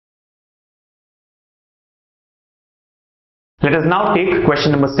Let us now take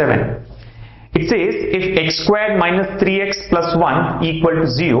question number 7. It says if x squared minus 3x plus 1 equal to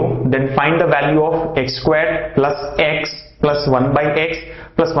 0, then find the value of x squared plus x plus 1 by x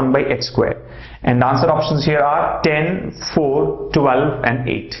plus 1 by x squared. And the answer options here are 10, 4, 12 and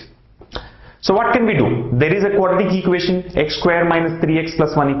 8. So what can we do? There is a quadratic equation x squared minus 3x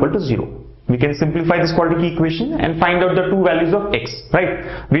plus 1 equal to 0. We can simplify this quadratic equation and find out the two values of x,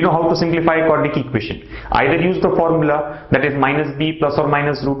 right? We know how to simplify a quadratic equation. Either use the formula, that is minus b plus or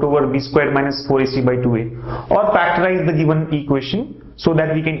minus root over b squared minus 4ac by 2a, or factorize the given equation so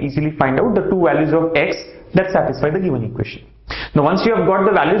that we can easily find out the two values of x that satisfy the given equation. Now once you have got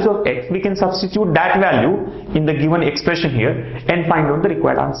the values of x, we can substitute that value in the given expression here and find out the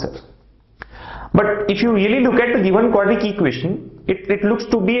required answer. But if you really look at the given quadratic equation, it looks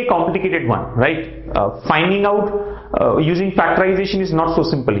to be a complicated one, right? Finding out using factorization is not so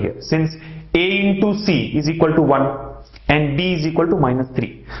simple here, since a into c is equal to 1 and b is equal to minus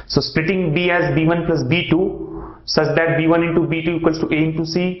 3. So splitting b as b1 plus b2 such that b1 into b2 equals to a into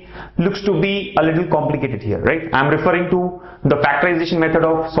c looks to be a little complicated here, right? I am referring to the factorization method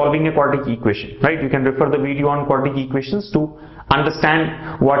of solving a quadratic equation, right? You can refer the video on quadratic equations to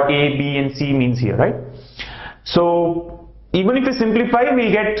understand what a, b and c means here, right? So even if we simplify,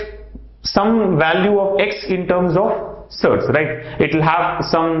 we'll get some value of x in terms of surds, right? It will have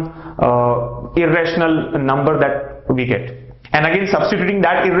some irrational number that we get. And again, substituting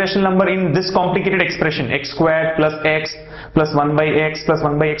that irrational number in this complicated expression, x squared plus x plus 1 by x plus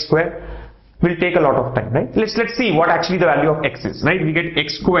 1 by x squared, will take a lot of time, right? Let's see what actually the value of x is, right? We get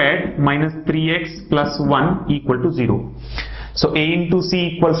x squared minus 3x plus 1 equal to 0. So a into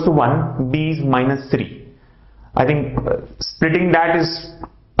c equals to 1, b is minus 3. I think splitting that is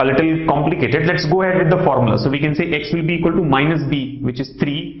a little complicated. Let's go ahead with the formula. So we can say x will be equal to minus b, which is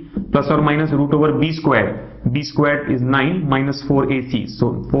 3 plus or minus root over b squared. B squared is 9 minus 4ac.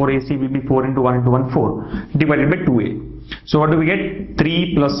 So 4ac will be 4 into 1 into 1, 4 divided by 2a. So what do we get?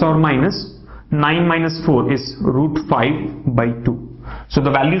 3 plus or minus 9 minus 4 is root 5 by 2. So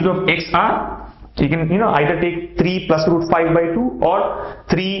the values of x are, you can either take 3 plus root 5 by 2 or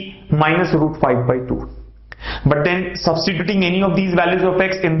 3 minus root 5 by 2. But then substituting any of these values of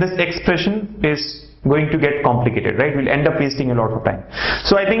x in this expression is going to get complicated, right? We'll end up wasting a lot of time.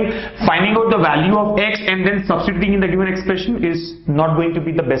 So I think finding out the value of x and then substituting in the given expression is not going to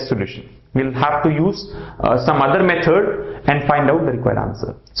be the best solution. We'll have to use some other method and find out the required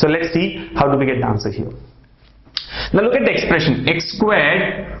answer. So let's see how do we get the answer here. Now look at the expression x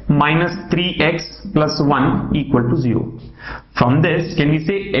squared minus 3x plus 1 equal to 0. From this, can we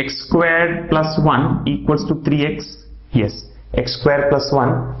say x squared plus 1 equals to 3x? Yes, x squared plus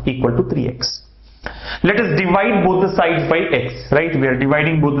 1 equal to 3x. Let us divide both the sides by x, right? We are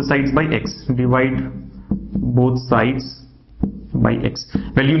dividing both the sides by x. Divide both sides by x.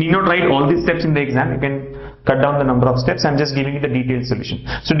 Well, you need not write all these steps in the exam. You can cut down the number of steps. I'm just giving you the detailed solution.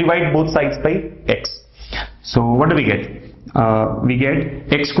 So divide both sides by x. So what do we get? We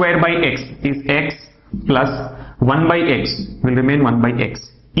get x squared by x is x plus 1 by x will remain 1 by x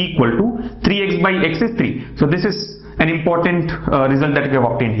equal to 3x by x is 3. So this is an important result that we have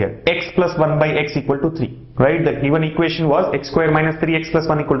obtained here. X plus 1 by x equal to 3, right? The given equation was x squared minus 3x plus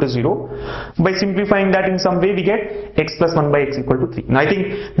 1 equal to 0. By simplifying that in some way, we get x plus 1 by x equal to 3. Now I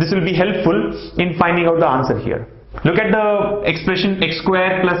think this will be helpful in finding out the answer here. Look at the expression x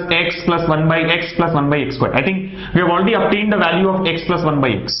squared plus x plus 1 by x plus 1 by x squared. I think we have already obtained the value of x plus 1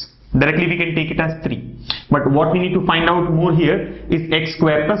 by x. Directly we can take it as 3. But what we need to find out more here is x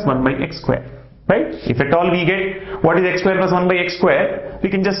squared plus 1 by x squared. Right? If at all we get what is x squared plus 1 by x squared, we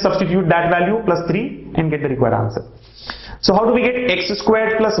can just substitute that value plus 3 and get the required answer. So how do we get x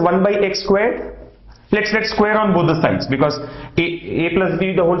squared plus 1 by x squared? Let's square on both the sides, because a plus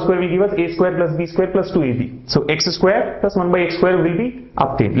b the whole square will give us a square plus b square plus 2ab. So x square plus 1 by x square will be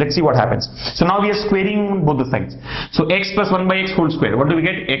obtained. Let's see what happens. So now we are squaring both the sides. So x plus 1 by x whole square. What do we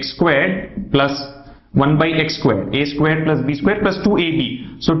get? X squared plus 1 by x squared. A squared plus b squared plus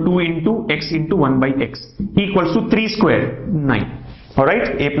 2ab. So 2 into x into 1 by x equals to 3 square, 9.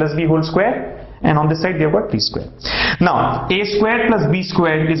 Alright, a plus b whole square. And on this side they have got 3 square. Now a squared plus b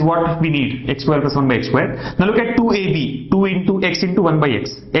squared is what we need, x squared plus 1 by x squared. Now look at 2ab, 2 into x into 1 by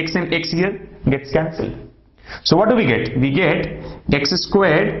x. X and x here gets cancelled. So what do we get? We get x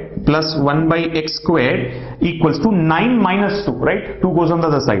squared plus 1 by x squared equals to 9 minus 2, right? 2 goes on the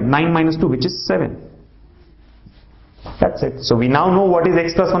other side. 9 minus 2, which is 7. That's it. So we now know what is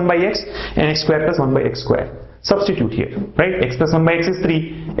x plus 1 by x and x squared plus 1 by x squared. Substitute here, right? X plus 1 by x is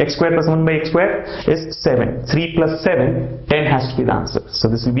 3, x squared plus 1 by x squared is 7. 3 plus 7, 10 has to be the answer. So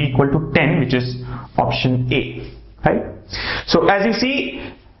this will be equal to 10, which is option A. right? So as you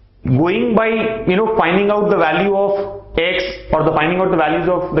see, going by finding out the value of x or finding out the values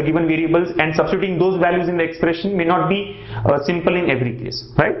of the given variables and substituting those values in the expression may not be simple in every case,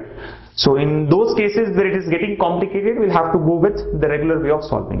 right? So in those cases where it is getting complicated, we'll have to go with the regular way of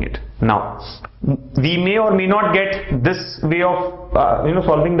solving it. Now, we may or may not get this way of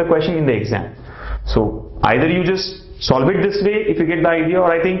solving the question in the exam. So either you just solve it this way if you get the idea,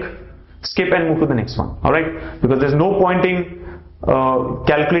 or I think skip and move to the next one. All right, because there's no point in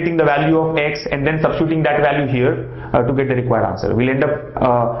calculating the value of x and then substituting that value here to get the required answer. We'll end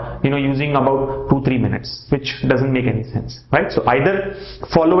up using about 2-3 minutes, which doesn't make any sense, right? So either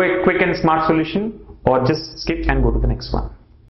follow a quick and smart solution or just skip and go to the next one.